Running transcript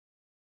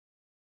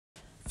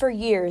For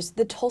years,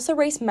 the Tulsa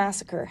Race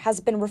Massacre has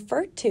been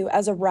referred to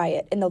as a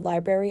riot in the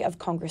Library of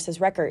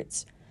Congress's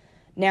records.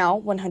 Now,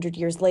 100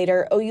 years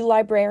later, OU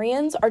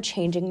librarians are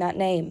changing that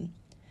name.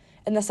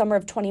 In the summer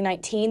of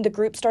 2019, the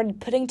group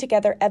started putting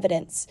together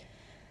evidence.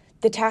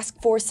 The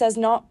task force says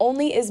not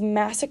only is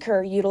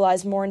massacre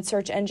utilized more in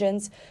search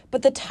engines,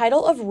 but the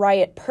title of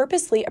riot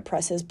purposely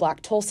oppresses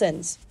Black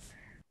Tulsans.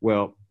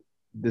 Well,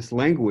 this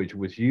language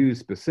was used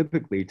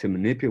specifically to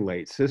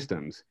manipulate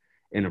systems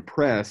and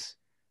oppress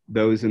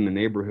those in the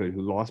neighborhood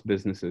who lost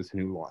businesses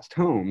and who lost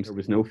homes. There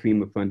was no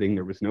FEMA funding,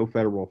 there was no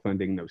federal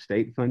funding, no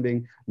state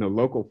funding, no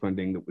local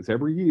funding that was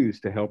ever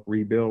used to help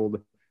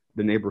rebuild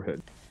the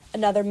neighborhood.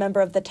 Another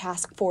member of the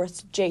task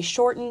force, Jay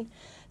Shorten,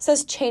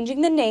 says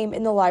changing the name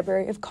in the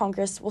Library of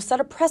Congress will set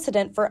a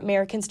precedent for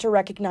Americans to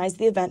recognize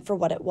the event for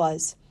what it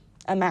was,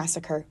 a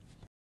massacre.